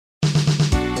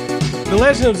The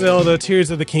Legend of Zelda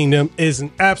Tears of the Kingdom is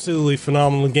an absolutely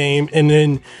phenomenal game, and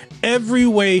in every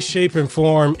way, shape, and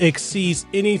form exceeds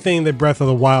anything that Breath of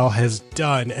the Wild has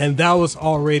done, and that was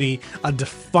already a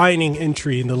defining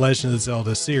entry in the Legend of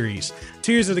Zelda series.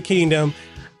 Tears of the Kingdom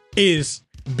is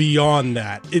beyond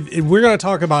that. We're going to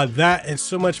talk about that and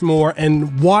so much more,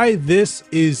 and why this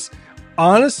is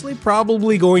honestly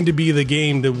probably going to be the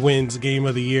game that wins Game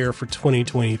of the Year for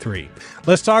 2023.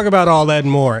 Let's talk about all that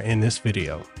and more in this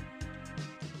video.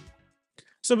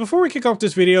 So before we kick off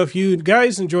this video, if you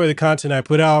guys enjoy the content I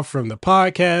put out from the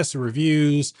podcast, the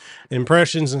reviews,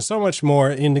 impressions, and so much more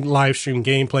in the live stream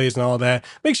gameplays and all that,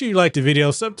 make sure you like the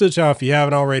video, sub to the channel if you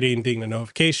haven't already, and ding the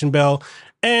notification bell.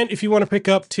 And if you want to pick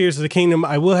up Tears of the Kingdom,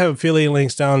 I will have affiliate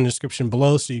links down in the description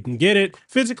below so you can get it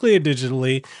physically or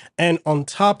digitally. And on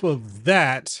top of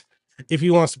that, if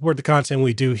you want to support the content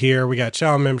we do here, we got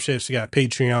channel memberships, we got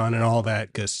Patreon, and all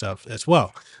that good stuff as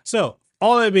well. So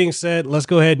all that being said, let's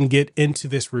go ahead and get into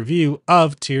this review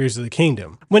of Tears of the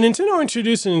Kingdom. When Nintendo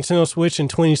introduced the Nintendo Switch in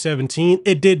 2017,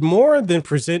 it did more than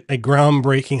present a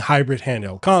groundbreaking hybrid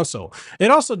handheld console.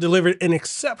 It also delivered an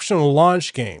exceptional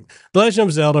launch game, The Legend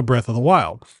of Zelda Breath of the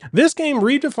Wild. This game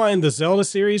redefined the Zelda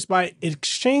series by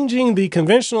exchanging the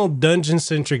conventional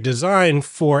dungeon-centric design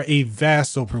for a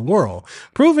vast open world,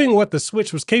 proving what the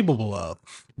Switch was capable of.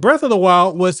 Breath of the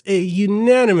Wild was a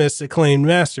unanimous acclaimed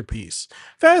masterpiece.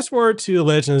 Fast forward to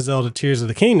Legend of Zelda Tears of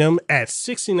the Kingdom at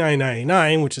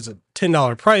 $69.99, which is a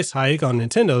 $10 price hike on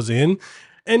Nintendo's end,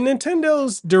 and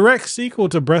Nintendo's direct sequel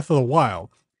to Breath of the Wild.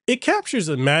 It captures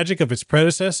the magic of its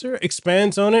predecessor,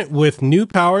 expands on it with new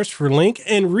powers for Link,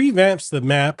 and revamps the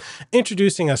map,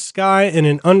 introducing a sky and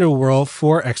an underworld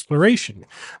for exploration.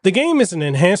 The game is an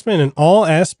enhancement in all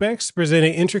aspects,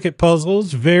 presenting intricate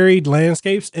puzzles, varied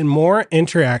landscapes, and more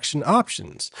interaction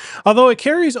options. Although it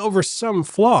carries over some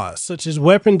flaws, such as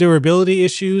weapon durability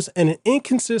issues and an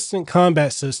inconsistent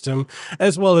combat system,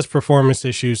 as well as performance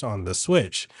issues on the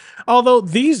Switch. Although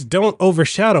these don't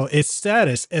overshadow its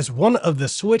status as one of the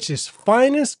Switch's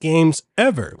finest games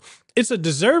ever. It's a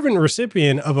deserving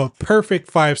recipient of a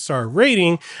perfect 5-star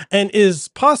rating and is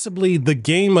possibly the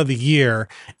game of the year,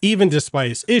 even despite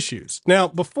its issues. Now,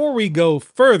 before we go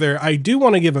further, I do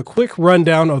want to give a quick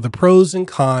rundown of the pros and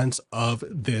cons of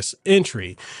this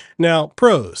entry. Now,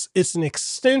 pros: it's an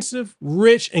extensive,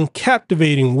 rich, and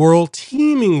captivating world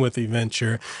teeming with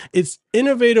adventure. Its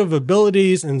innovative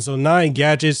abilities and Zonai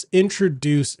gadgets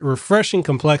introduce refreshing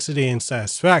complexity and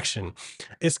satisfaction.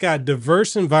 It's got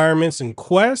diverse environments and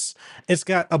quests. It's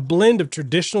got a blend of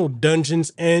traditional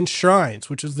dungeons and shrines,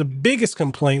 which is the biggest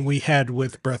complaint we had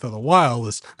with Breath of the Wild,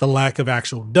 was the lack of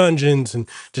actual dungeons and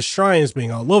the shrines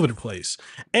being all over the place.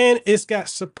 And it's got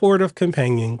supportive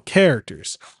companion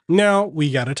characters. Now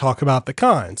we got to talk about the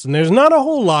cons, and there's not a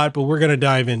whole lot, but we're going to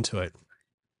dive into it.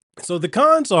 So the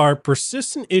cons are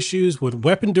persistent issues with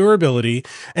weapon durability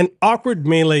and awkward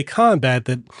melee combat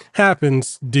that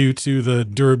happens due to the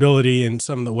durability in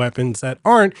some of the weapons that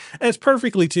aren't as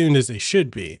perfectly tuned as they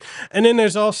should be. And then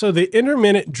there's also the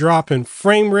intermittent drop in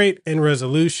frame rate and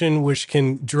resolution, which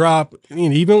can drop,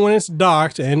 even when it's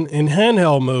docked and in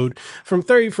handheld mode, from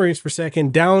 30 frames per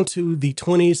second down to the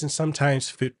 20s and sometimes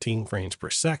 15 frames per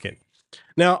second.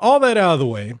 Now, all that out of the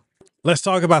way, let's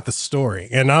talk about the story,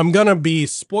 and I'm going to be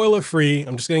spoiler free.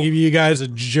 I'm just going to give you guys a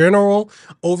general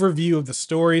overview of the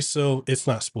story, so it's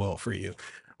not spoiled for you.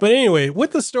 But anyway,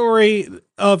 with the story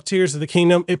of Tears of the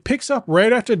Kingdom, it picks up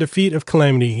right after the defeat of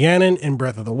Calamity Ganon in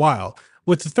Breath of the Wild.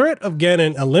 With the threat of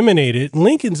Ganon eliminated,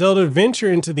 Link and Zelda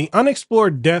venture into the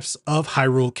unexplored depths of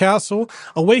Hyrule Castle,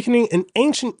 awakening an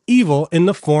ancient evil in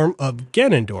the form of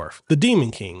Ganondorf, the Demon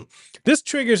King. This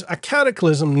triggers a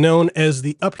cataclysm known as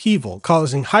the Upheaval,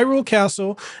 causing Hyrule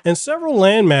Castle and several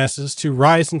land masses to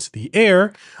rise into the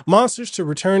air, monsters to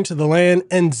return to the land,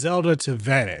 and Zelda to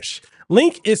vanish.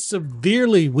 Link is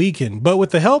severely weakened, but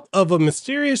with the help of a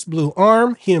mysterious blue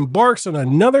arm, he embarks on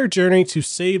another journey to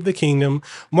save the kingdom,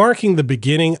 marking the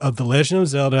beginning of The Legend of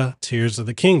Zelda Tears of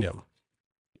the Kingdom.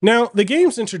 Now, the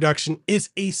game's introduction is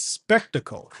a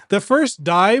spectacle. The first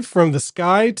dive from the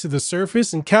sky to the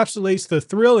surface encapsulates the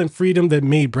thrill and freedom that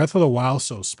made Breath of the Wild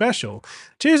so special.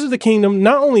 Tears of the Kingdom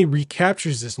not only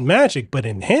recaptures this magic, but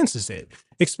enhances it,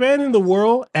 expanding the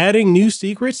world, adding new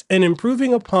secrets, and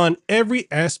improving upon every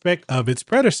aspect of its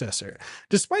predecessor.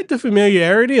 Despite the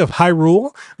familiarity of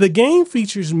Hyrule, the game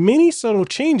features many subtle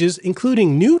changes,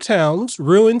 including new towns,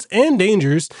 ruins, and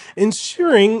dangers,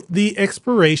 ensuring the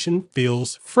exploration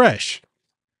feels fresh.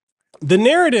 The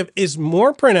narrative is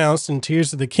more pronounced in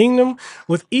Tears of the Kingdom,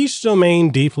 with each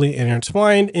domain deeply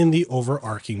intertwined in the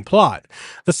overarching plot.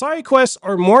 The side quests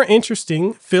are more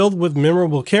interesting, filled with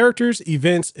memorable characters,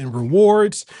 events, and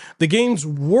rewards. The game's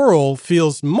world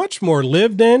feels much more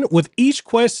lived in, with each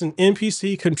quest and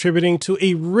NPC contributing to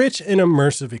a rich and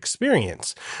immersive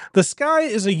experience. The sky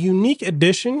is a unique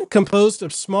addition composed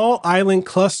of small island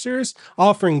clusters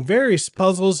offering various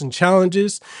puzzles and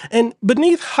challenges, and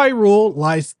beneath Hyrule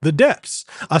lies the depths,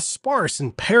 a sparse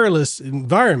and perilous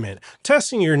environment,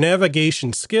 testing your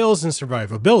navigation skills and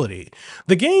survivability.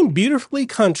 The game beautifully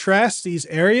contrasts these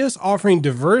areas, offering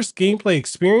diverse gameplay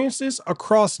experiences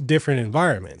across different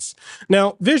environments.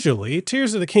 Now, visually,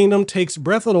 Tears of the Kingdom takes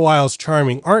Breath of the Wild's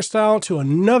charming art style to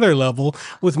another level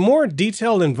with more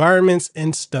detailed environments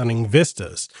and stunning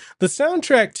vistas. The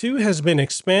soundtrack too has been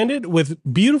expanded with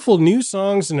beautiful new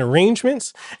songs and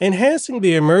arrangements, enhancing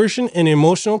the immersion and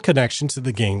emotional connection to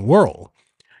the game world.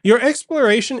 Your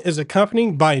exploration is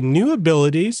accompanied by new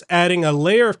abilities, adding a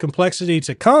layer of complexity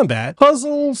to combat,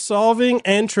 puzzle solving,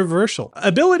 and traversal.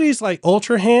 Abilities like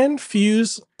Ultra Hand,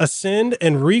 Fuse, Ascend,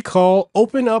 and Recall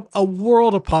open up a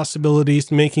world of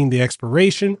possibilities, making the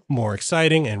exploration more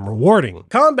exciting and rewarding.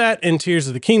 Combat in Tears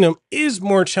of the Kingdom is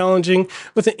more challenging,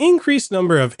 with an increased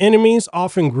number of enemies,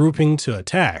 often grouping to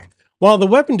attack. While the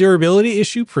weapon durability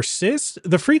issue persists,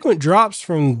 the frequent drops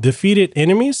from defeated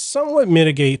enemies somewhat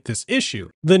mitigate this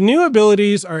issue. The new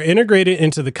abilities are integrated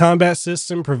into the combat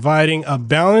system, providing a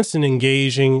balanced and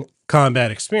engaging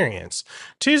combat experience.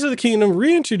 Tears of the Kingdom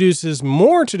reintroduces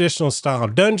more traditional style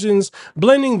dungeons,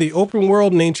 blending the open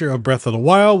world nature of Breath of the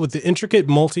Wild with the intricate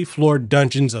multi-floored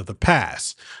dungeons of the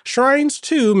past. Shrines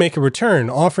too make a return,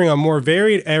 offering a more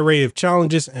varied array of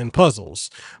challenges and puzzles.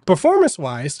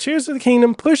 Performance-wise, Tears of the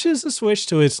Kingdom pushes the Switch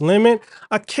to its limit,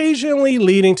 occasionally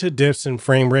leading to dips in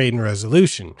frame rate and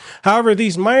resolution. However,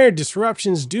 these minor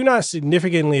disruptions do not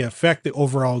significantly affect the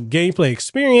overall gameplay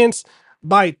experience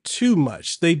by too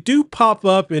much. They do pop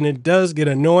up and it does get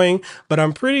annoying, but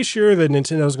I'm pretty sure that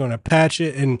Nintendo's going to patch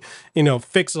it and,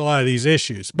 fix a lot of these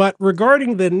issues. But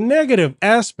regarding the negative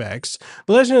aspects,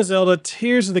 The Legend of Zelda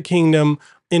Tears of the Kingdom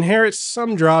inherits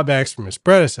some drawbacks from its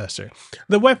predecessor.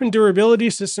 The weapon durability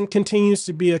system continues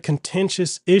to be a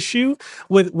contentious issue,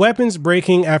 with weapons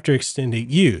breaking after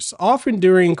extended use, often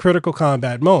during critical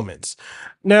combat moments.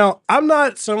 Now, I'm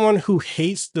not someone who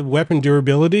hates the weapon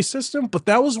durability system, but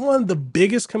that was one of the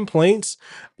biggest complaints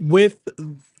with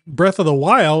Breath of the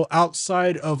Wild,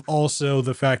 outside of also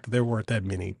the fact that there weren't that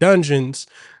many dungeons.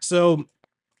 So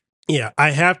yeah,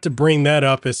 I have to bring that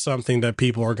up as something that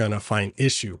people are going to find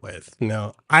issue with.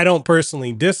 Now, I don't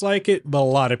personally dislike it, but a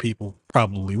lot of people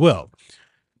probably will.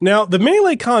 Now, the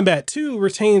melee combat too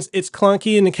retains its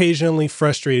clunky and occasionally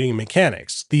frustrating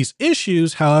mechanics. These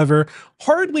issues, however,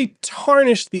 hardly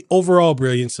tarnish the overall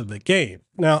brilliance of the game.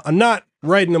 Now, I'm not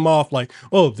writing them off like,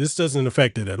 oh, this doesn't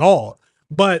affect it at all,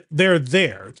 but they're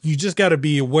there. You just got to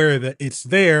be aware that it's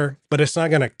there, but it's not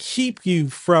going to keep you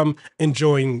from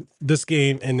enjoying this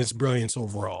game and its brilliance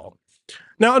overall.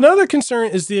 Now, another concern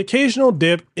is the occasional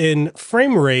dip in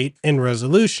frame rate and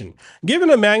resolution. Given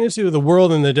the magnitude of the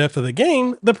world and the depth of the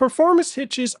game, the performance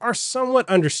hitches are somewhat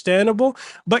understandable,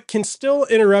 but can still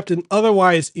interrupt an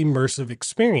otherwise immersive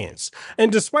experience.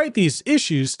 And despite these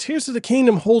issues, Tears of the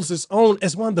Kingdom holds its own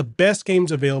as one of the best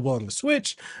games available on the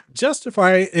Switch,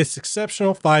 justifying its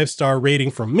exceptional 5-star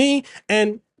rating from me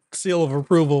and seal of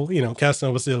approval,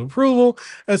 Casanova seal of approval,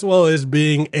 as well as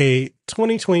being a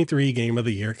 2023 Game of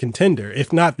the Year contender,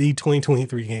 if not the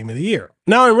 2023 Game of the Year.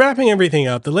 Now, in wrapping everything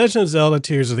up, The Legend of Zelda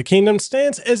Tears of the Kingdom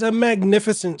stands as a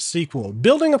magnificent sequel,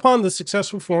 building upon the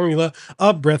successful formula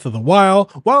of Breath of the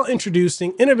Wild while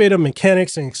introducing innovative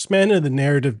mechanics and expanding the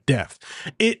narrative depth.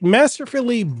 It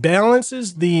masterfully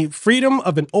balances the freedom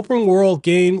of an open world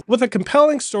game with a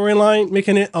compelling storyline,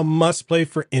 making it a must-play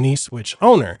for any Switch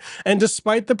owner. And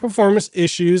despite the performance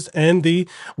issues and the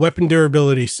weapon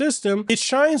durability system, it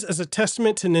shines as a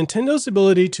testament to Nintendo's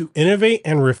ability to innovate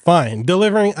and refine,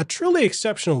 delivering a truly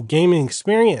exceptional gaming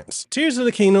experience. Tears of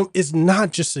the Kingdom is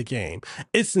not just a game,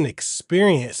 it's an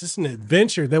experience, it's an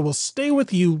adventure that will stay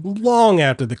with you long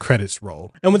after the credits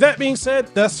roll. And with that being said,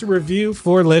 that's the review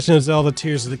for Legend of Zelda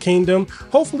Tears of the Kingdom.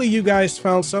 Hopefully you guys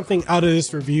found something out of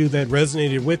this review that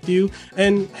resonated with you.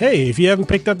 And hey, if you haven't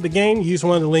picked up the game, use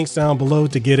one of the links down below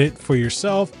to get it for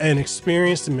yourself and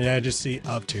experience the majesty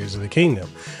of Tears of the Kingdom.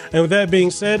 And with that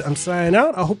being said, I'm signing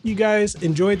out. I hope you guys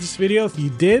enjoyed this video. If you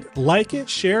did, like it,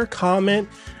 share, comment,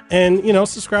 And, you know,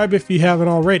 subscribe if you haven't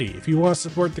already. If you want to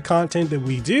support the content that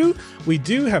we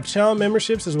do have channel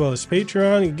memberships as well as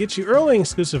Patreon. It gets you early and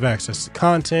exclusive access to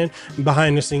content,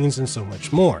 behind the scenes, and so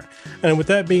much more. And with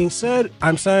that being said,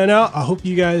 I'm signing out. I hope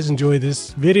you guys enjoy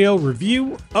this video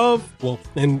review of, well,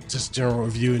 and just general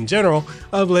review in general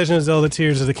of Legend of Zelda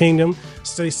Tears of the Kingdom.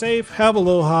 Stay safe, have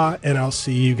aloha, and I'll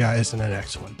see you guys in the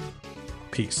next one.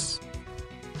 Peace.